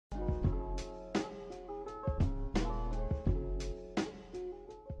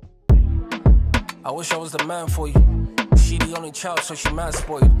I wish I was the man for you. She the only child, so she mad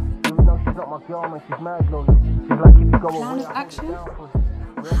spoiled. Even though she's not my girl, man, she's mad lonely. She's like, if you go Plan away, of action?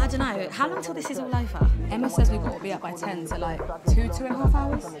 I don't know. How long till this is all over? Emma says we've got to be up by 10, so like 2.5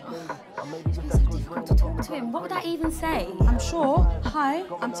 hours. It's been so difficult to talk to him. What would I even say? I'm sure, hi,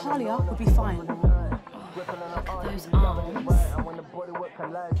 I'm Talia, would be fine. Look at those arms.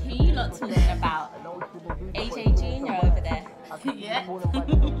 Who you lot talking about? AJ Jr. over there? Yeah.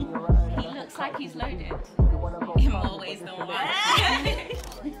 He looks like he's loaded. In more ways than one.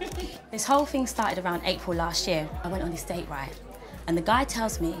 This whole thing started around April last year. I went on this date, right? And the guy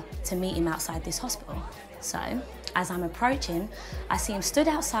tells me to meet him outside this hospital. So, as I'm approaching, I see him stood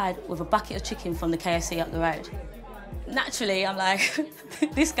outside with a bucket of chicken from the KFC up the road. Naturally, I'm like,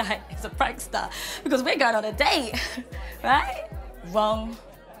 this guy is a prankster because we're going on a date, right? Wrong.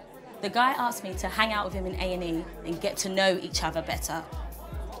 The guy asked me to hang out with him in A&E and get to know each other better.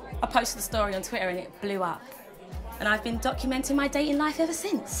 I posted the story on Twitter and it blew up. And I've been documenting my dating life ever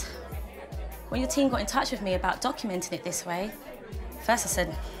since. When your team got in touch with me about documenting it this way, first I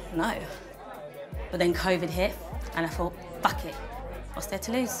said no. But then COVID hit and I thought, fuck it, what's there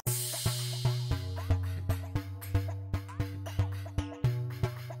to lose?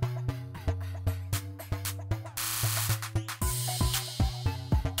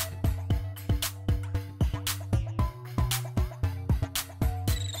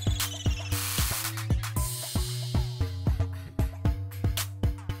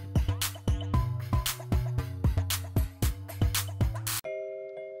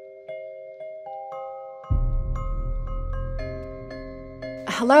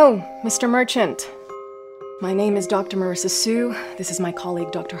 Hello, Mr. Merchant. My name is Dr. Marissa Sue. This is my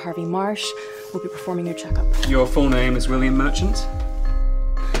colleague, Dr. Harvey Marsh. We'll be performing your checkup. Your full name is William Merchant?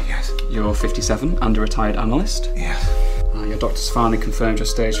 Yes. You're 57 and a retired analyst? Yes. Your doctor's finally confirmed your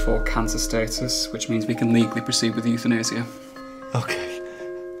stage 4 cancer status, which means we can legally proceed with euthanasia. Okay.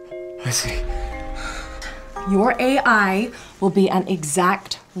 I see. Your AI will be an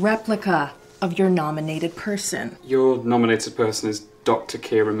exact replica of your nominated person. Your nominated person is Dr.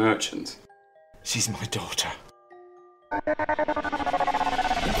 Kira Merchant. She's my daughter.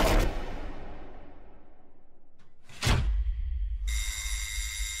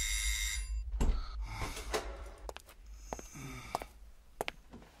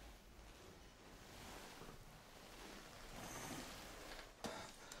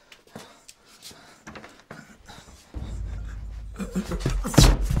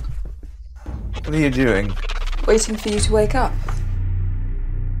 What are you doing? Waiting for you to wake up.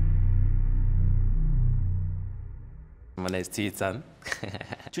 My name's Titan.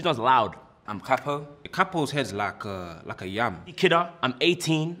 Titan's loud. I'm Capo. Capo's head's like a yam. Kidder, I'm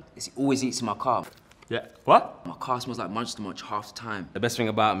 18. He always eats in my car. Yeah. What? My car smells like Monster Munch half the time. The best thing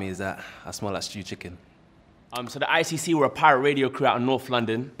about me is that I smell like stewed chicken. So the ICC were a pirate radio crew out in North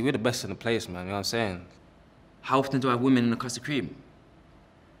London. We're the best in the place, man, you know what I'm saying? How often do I have women in the custard cream?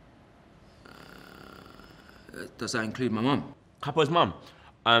 Does that include my mum? Capo's mum?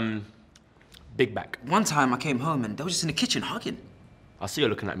 Big back. One time I came home and they were just in the kitchen hugging. I see her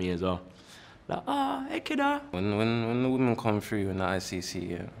looking at me as well. Like, hey kidda. When the women come through in the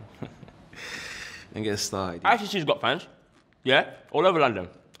ICC, yeah, and get started. Yeah. ICC's got fans, yeah? All over London,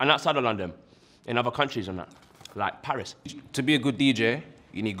 and outside of London, in other countries and that, like Paris. To be a good DJ,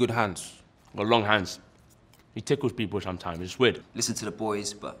 you need good hands. Got long hands. He tickles people sometimes, it's weird. Listen to the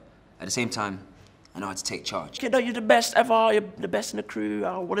boys, but at the same time, I know how to take charge. Kiddo, you're the best ever. You're the best in the crew.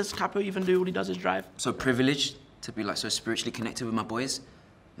 What does Capo even do? All he does is drive. So privileged to be like so spiritually connected with my boys.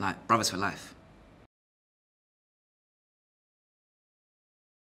 Like brothers for life.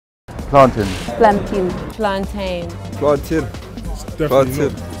 Plantain. Plantain. Plantain. Plantain.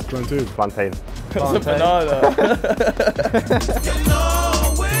 Plantain. Plantain. Plantain. That's a banana.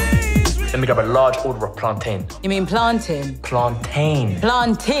 Let me grab a large order of plantain. You mean plantain? Plantain.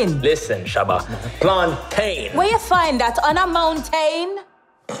 Plantain. Listen, Shaba. Plantain. Where you find that? On a mountain?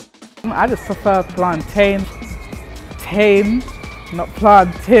 I just prefer plantain. Tame, not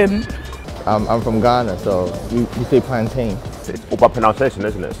plantain. I'm from Ghana, so you say plantain. It's all about pronunciation,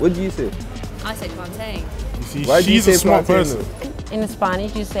 isn't it? What do you say? I say plantain. You see, Why do you she's say a smart plantain? person. In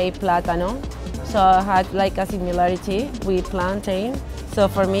Spanish, you say plátano. So I had like a similarity with plantain. So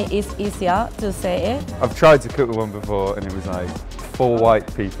for me, it's easier to say it. I've tried to cook with one before and it was like 4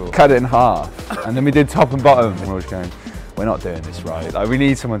 white people. Cut it in half and then we did top and bottom and we were just going, we're not doing this right. Like we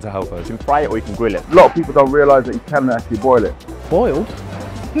need someone to help us. You can fry it or you can grill it. A lot of people don't realise that you can actually boil it. Boiled?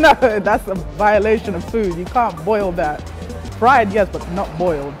 No, that's a violation of food. You can't boil that. Fried, yes, but not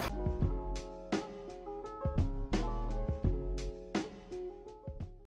boiled.